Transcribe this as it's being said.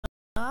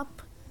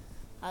आप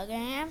आ गए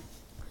हैं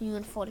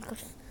ह्यूमन फॉल के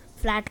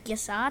फ्लैट के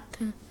साथ।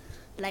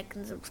 लाइक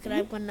एंड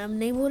सब्सक्राइब करना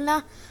नहीं भूलना।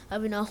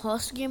 अभिनव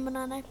हॉस्ट गेम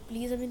बनाना है,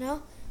 प्लीज अभिनव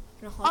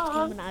अपना हॉस्ट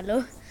गेम बना लो।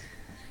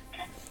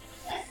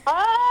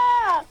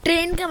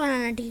 ट्रेन का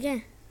बनाना, ठीक है?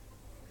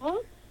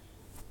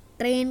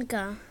 ट्रेन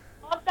का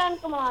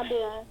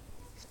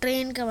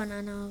ट्रेन का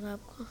बनाना होगा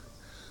आपको।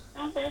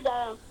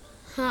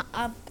 हाँ,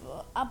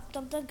 आप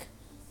तब तक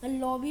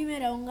लॉबी में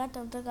रहूंगा,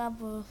 तब तक आप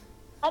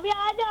अभी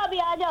आ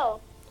जाओ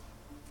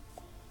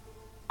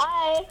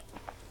आए।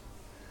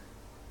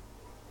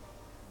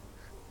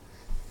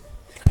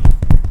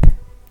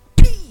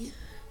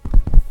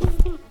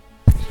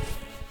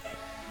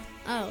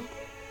 आओ,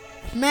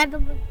 मैं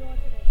तब तक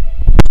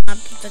आप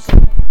तब तक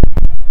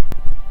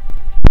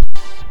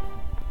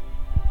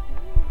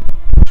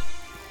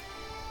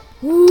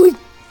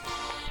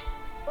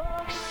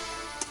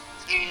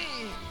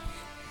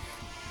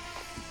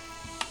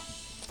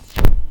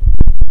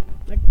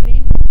मैं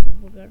ट्रेन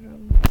पकड़ रहा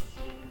हूँ।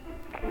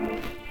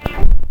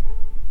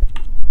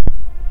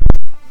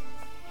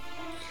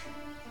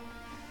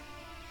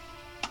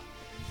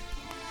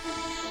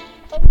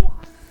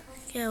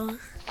 क्या हुआ?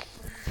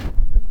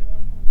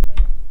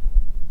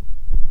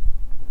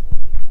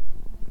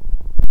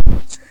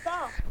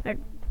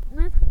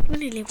 मैं क्यों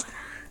नहीं ले पा रहा?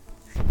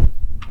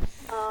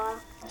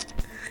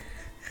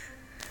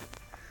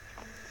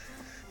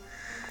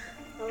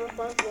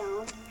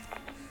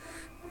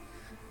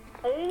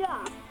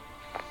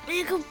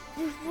 मेरे को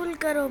पुल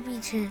करो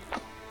पीछे।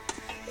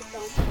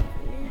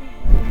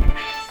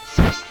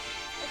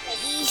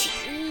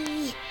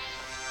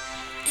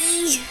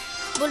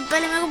 पुल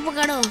पहले मेरे को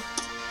पकड़ो,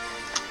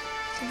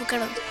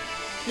 पकड़ो।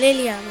 ले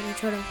लिया मैंने,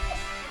 छोड़ो,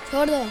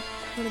 छोड़ दो,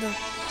 छोड़ दो,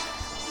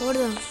 छोड़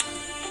दो।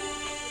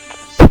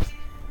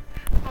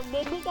 अब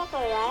बेबी क्या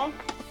कर रहा है?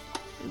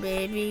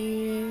 बेबी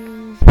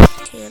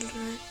खेल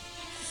रहा है।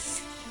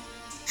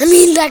 I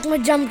mean like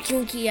मैं जंप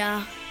क्यों किया?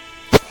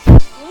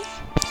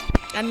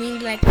 I mean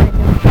like मैं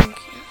जंप क्यों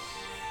किया?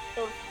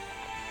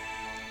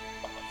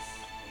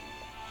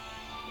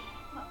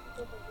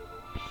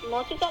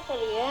 मौसी क्या कर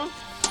रही है?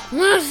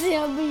 मौसी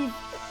अभी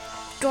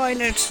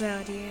टॉयलेट से आ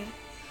रही है।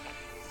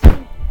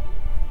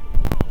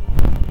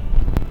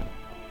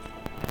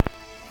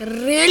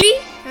 Really?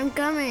 I'm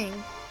coming.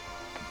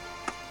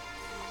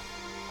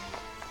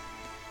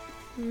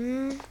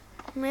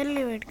 मेरे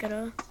लिए वेट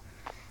करो।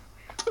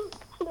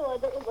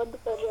 बंद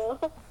कर रहे हो?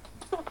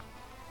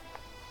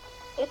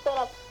 इस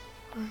तरफ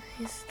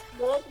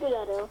गलत भी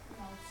जा रहे हो?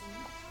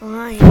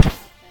 हाँ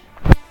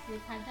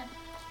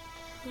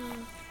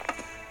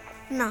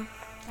ना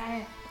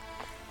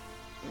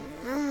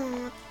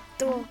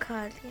तो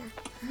खा लिया।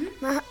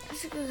 मैं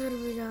हर्ष के घर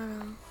भी जा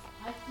रहा हूँ।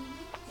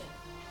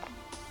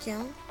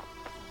 क्यों?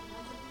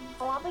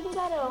 वहाँ पे क्यों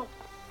जा रहे हो?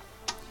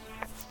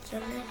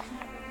 चले।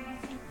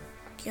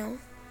 क्यों?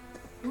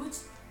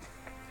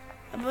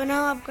 अब ना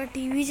आपका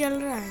टीवी चल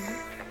रहा है?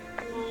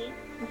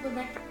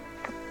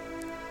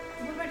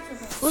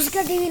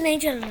 उसका टीवी नहीं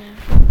चल रहा है,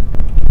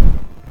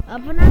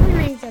 अपना भी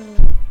नहीं चल रहा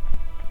है।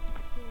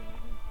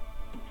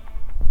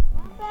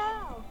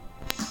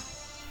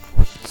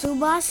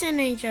 सुबह से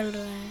नहीं चल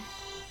रहा है।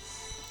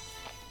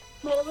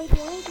 मेरे भाई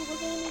क्यों नहीं सुबह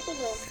से नहीं चल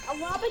रहा है? अब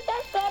वहाँ पे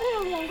टेस्ट कर रहे हो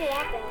हमको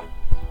वहाँ पे?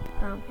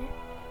 कहाँ पे?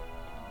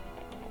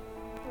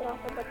 मेरा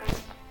आपको बताओ।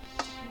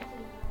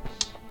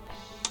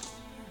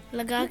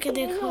 लगा के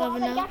देखो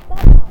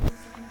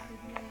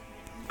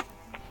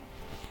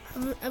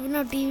अब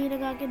ना टीवी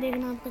लगा के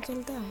देखना आपको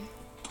चलता है?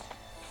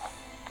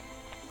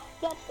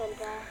 क्या चल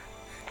रहा है?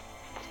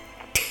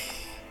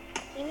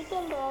 टीवी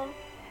चल रहा है?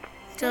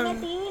 चल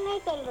टीवी नहीं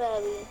चल रहा है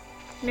अभी।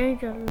 नहीं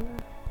चल रहा।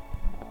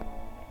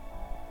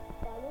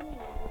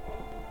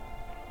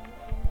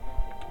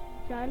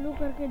 चालू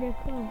करके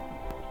देखो,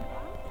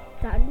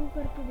 चालू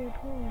करके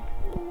देखो।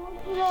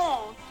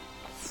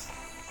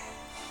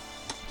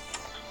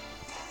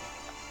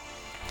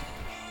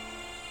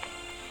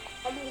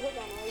 अभी इधर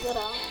जाना है, इधर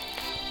आओ।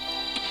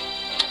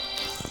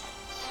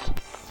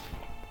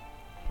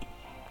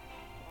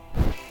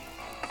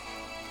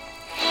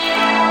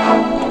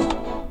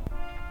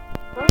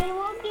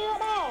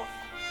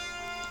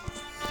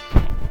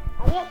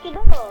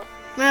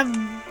 मैं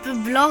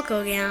ब्लॉक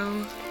हो गया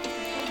हूँ।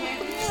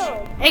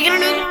 एक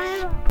मिनट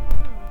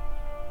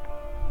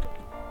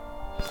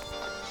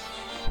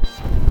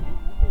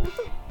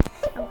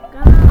अब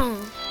कहाँ हूँ?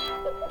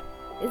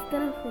 इस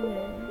तरफ से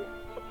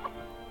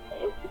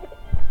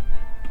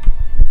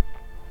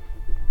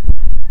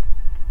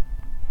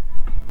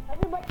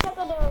अभी बच्चा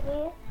को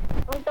दोगी,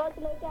 हम टॉर्च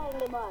लेके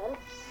आएंगे बाहर।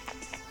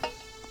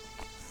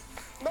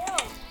 दो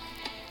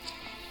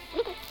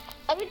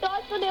अभी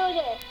टॉर्च को दो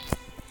मुझे,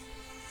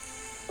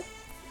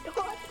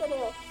 टॉर्च को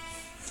दो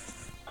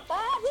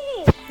अभी।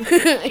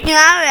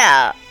 यहाँ पे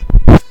आओ।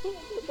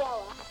 क्या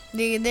हुआ?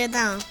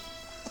 देता हूँ।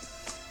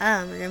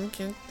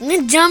 मैं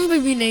जंप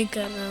भी नहीं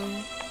कर रहा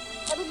हूँ।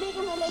 अभी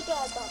देखो मैं लेके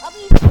आता हूँ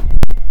अभी।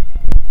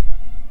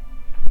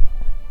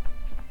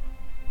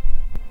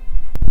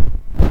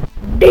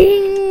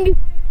 डिंग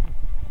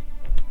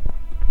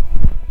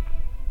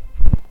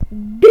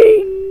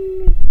डिंग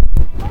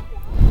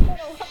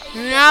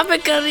यहाँ पे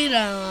कर ही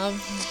रहा हूँ अब।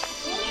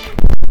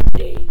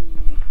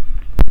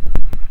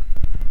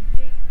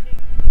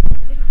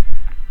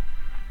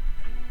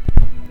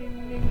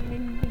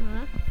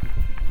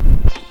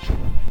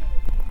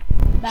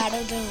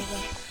 बैटल तो होगा।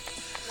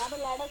 यहाँ पे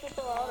लैडर से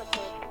तो और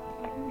अच्छा है।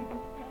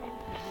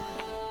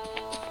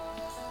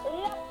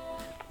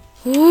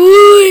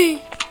 हुई।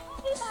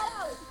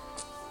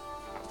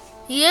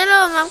 ये लो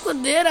मैं आपको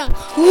दे रहा हूँ।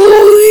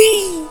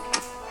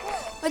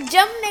 मैं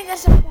जंप नहीं कर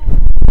सकता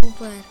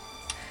ऊपर।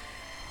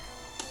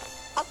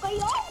 अब कहीं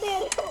और दे रहे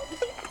हो।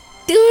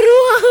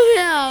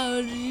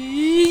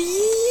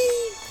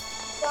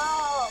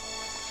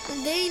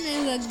 दे ही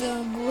नहीं सकता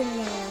बोल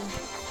रहा हूँ।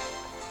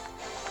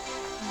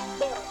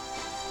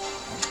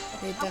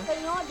 अब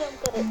कहीं और जंप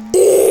करे।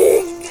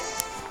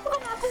 मैं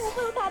आपको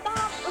ऊपर उठाता हूँ,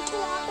 आप उसको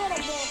वहाँ पे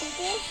रख दो, ठीक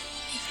है?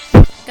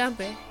 कहाँ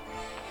पे?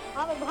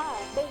 हाँ मैं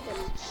बाहर देख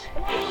चलो।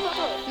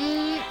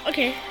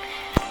 ओके।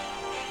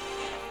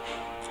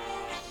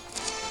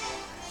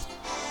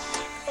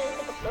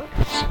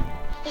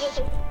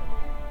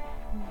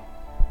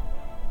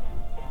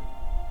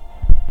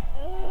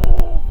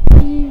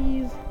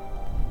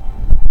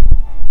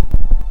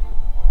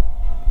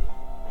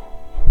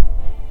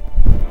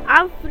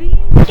 अब फ्री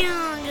क्या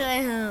आ गए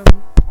हम?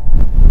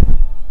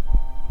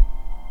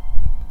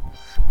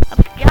 अब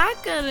क्या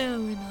कर रहे हो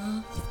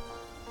बिना?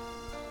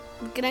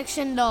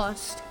 Connection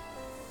lost.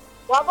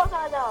 वापस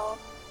आ जाओ।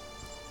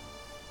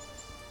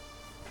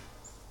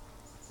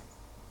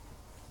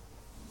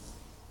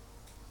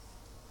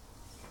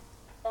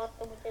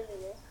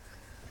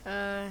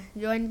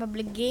 Join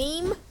public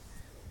game.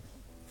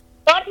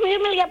 और मुझे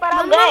मिल गया पर आप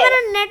मम्मा गए। मेरा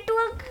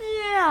नेटवर्क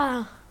गया।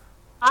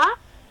 हाँ?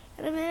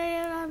 अरे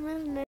मेरा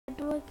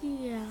नेटवर्क ही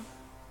गया।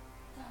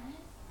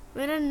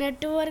 मेरा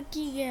नेटवर्क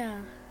ही गया।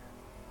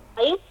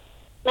 भाई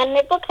मेरा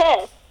नेटवर्क है।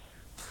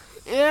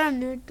 मेरा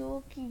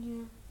नेटवर्क ही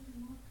गया।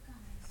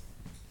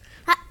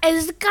 हाँ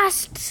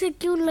एजकास्ट से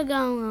क्यों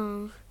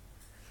लगाऊंगा?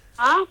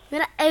 हाँ?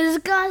 मेरा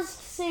एजकास्ट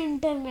से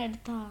इंटरनेट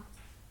था।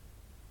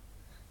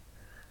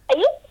 Are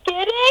you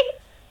kidding?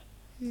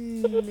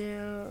 No.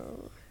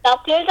 आप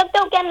खेल सकते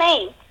हो क्या?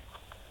 नहीं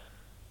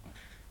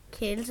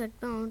खेल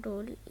सकता हूँ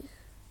टोली।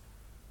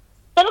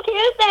 चलो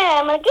खेलते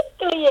हैं। मैं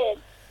किसके लिए?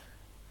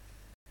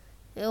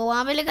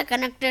 वहाँ पे लिखा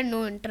कनेक्टेड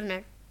नो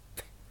इंटरनेट।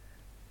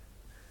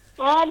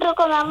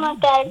 रुको मैं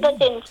कैरेक्टर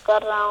चेंज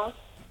कर रहा हूँ।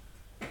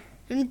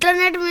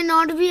 इंटरनेट में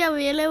नॉट भी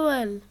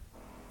अवेलेबल।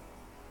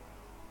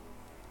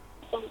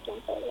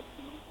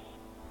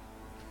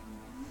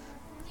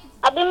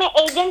 अभी मैं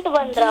एजेंट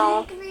बन रहा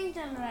हूँ। नहीं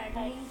चल रहा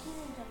है।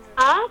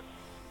 हाँ?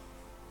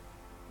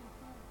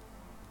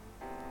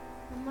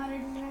 हमारे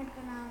इंटरनेट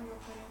का नाम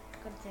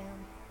कनेक्ट करते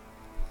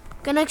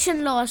हैं। Connection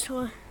lost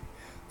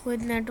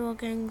with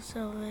networking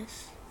service.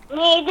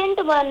 मैं एजेंट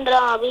बन रहा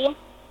हूँ अभी।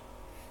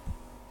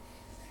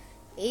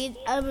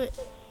 अब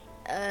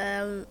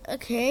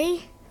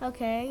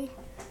ओके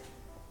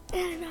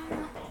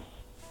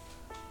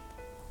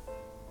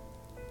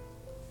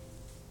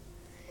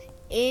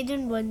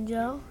एजेंट बन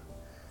जाओ।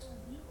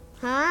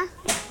 हाँ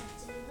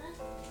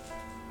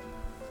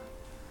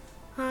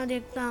हाँ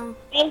देखता हूँ।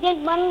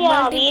 एजेंट बन गया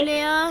अभी।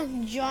 Multiplayer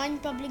join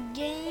public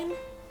game.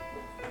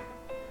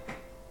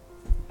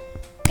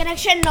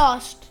 Connection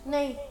lost.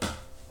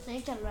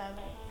 नहीं चल रहा है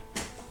भाई।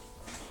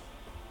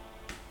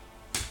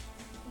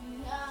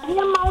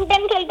 हम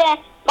माउंटेन खेलते हैं।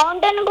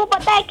 माउंटेन को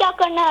पता है क्या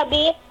करना है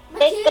अभी?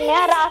 एक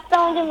नया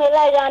रास्ता मुझे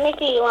मिला है जाने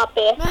के लिए वहाँ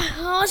पे। मैं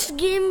होस्ट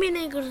गेम भी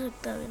नहीं कर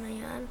सकता बिना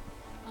यार।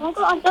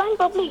 हमको जॉइन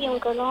पब्लिक गेम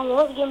कर रहा हूँ।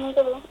 होस्ट गेम नहीं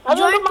कर रहा हूँ।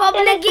 जॉइन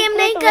पब्लिक गेम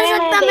नहीं कर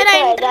सकता। मेरा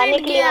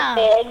इंटरनेट गया।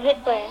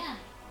 एग्जिट पे।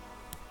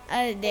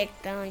 अरे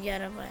देखता हूँ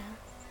यार अब आया।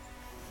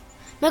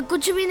 मैं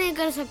कुछ भी नहीं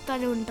कर सकता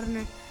जो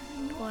इंटरनेट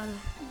वाला।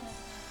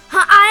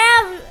 हाँ आया।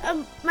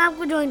 अब मैं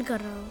आपको ज्वाइन कर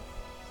रहा हूँ।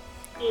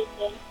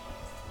 ठीक है।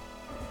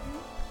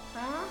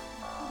 हाँ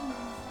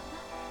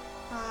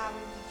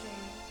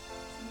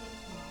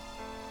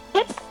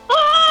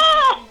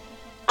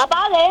अब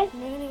आ गए।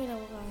 नहीं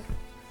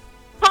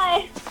हाय।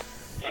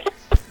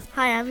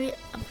 हाँ अभी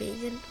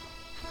एजेंट।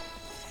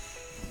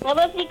 मैं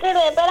बस सीक्रेट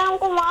वे पर।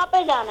 हमको वहाँ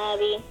पे जाना है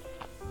अभी।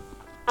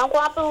 हमको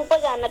वहाँ पे ऊपर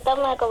जाना है। तब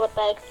मेरे को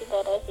बताया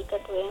किधर है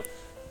सीक्रेट वे।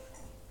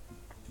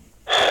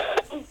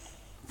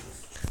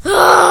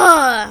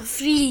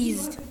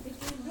 फ्रीज।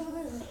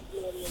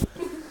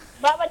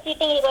 बाबा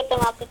चीटिंग नहीं करते।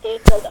 वहाँ पे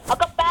तेज चल रहा।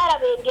 अगर पैर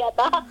अभी गया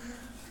था।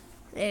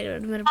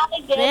 एक मिनट मेरा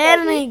पैर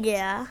नहीं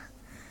गया।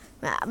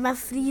 मैं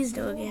फ्रीज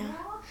हो गया।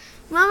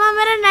 मामा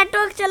मेरा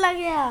नेटवर्क चला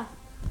गया।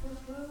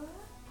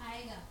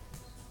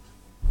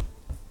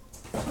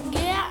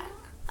 गया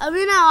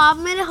अभी ना। आप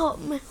मेरे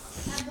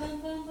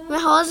मैं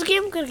हाउस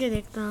गेम करके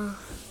देखता हूँ।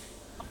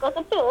 कर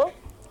सकते हो?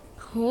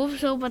 हो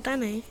सो पता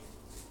नहीं।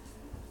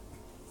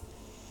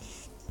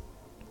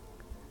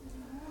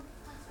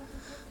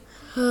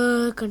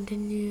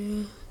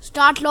 कंटिन्यू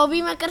स्टार्ट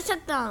लॉबी में कर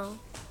सकता हूँ।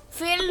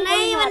 फेल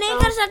नहीं मैं नहीं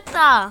कर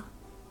सकता।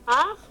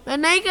 हाँ? मैं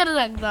नहीं कर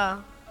सकता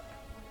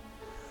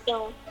क्यों?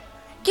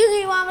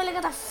 क्योंकि वहाँ पे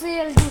लिखा था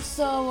फेल टू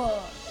सर्वर।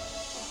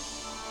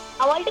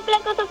 मल्टीप्लाई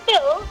कर सकते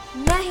हो?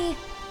 नहीं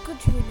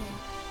कुछ भी नहीं।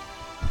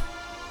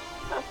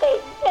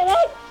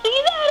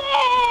 किधर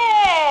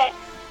है?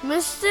 मैं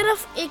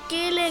सिर्फ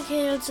अकेले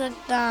खेल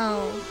सकता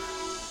हूँ।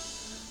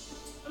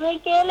 मैं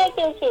अकेले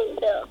क्यों खेल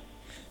रहा हूँ?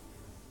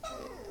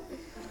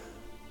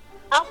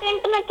 आपका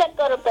इंटरनेट चेक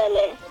करो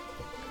पहले।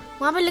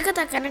 वहाँ पे लिखा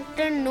था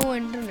connected no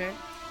internet.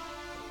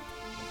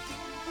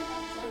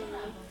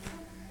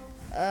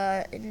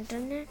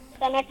 Internet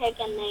connect है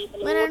क्या नहीं?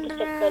 मेरा वो तो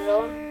चेक करो।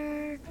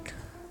 इंटरनेट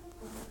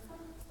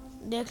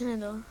देखने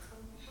दो।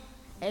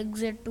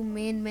 Exit to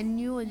main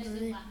menu,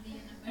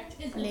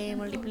 play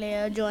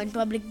multiplayer, join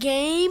public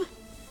game.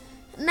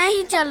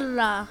 नहीं चल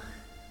रहा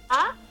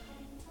हाँ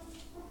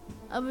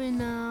अभी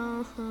ना।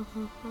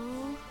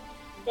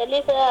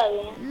 जल्दी से आ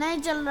गया। नहीं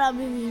चल रहा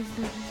अभी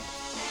भी।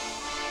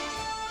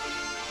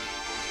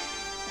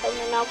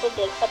 मैंने आपको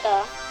देखा था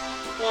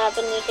यहाँ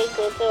पे नीचे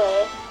गिरते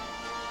हुए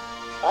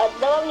और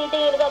जब आप नीचे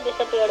गिर गया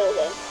डिसअपीयर हो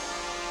गए।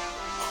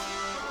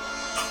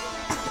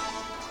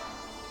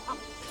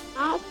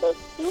 हाँ तो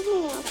क्यों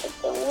नहीं आ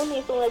सकता? वो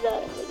नहीं समझ आ रहा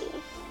मुझे।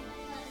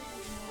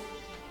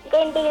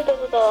 इंटरनेट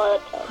तो और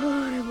अच्छा।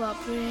 अरे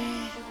बाप रे।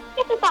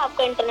 कैसे था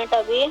आपका इंटरनेट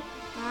अभी?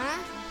 हाँ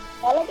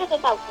पहले कैसे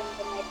था आपका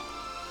इंटरनेट?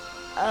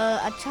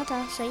 अच्छा था,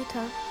 सही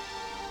था।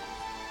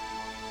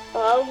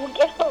 वो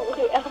क्या हो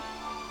गया?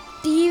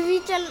 टीवी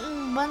चल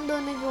बंद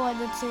होने की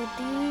वजह से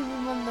टीवी भी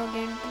बंद हो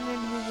गया, इंटरनेट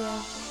भी गया।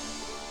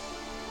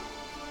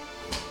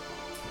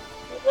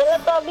 मेरा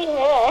तो अभी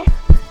है।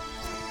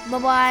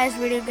 बाबा, इस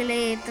वीडियो के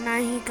लिए इतना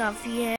ही काफी है।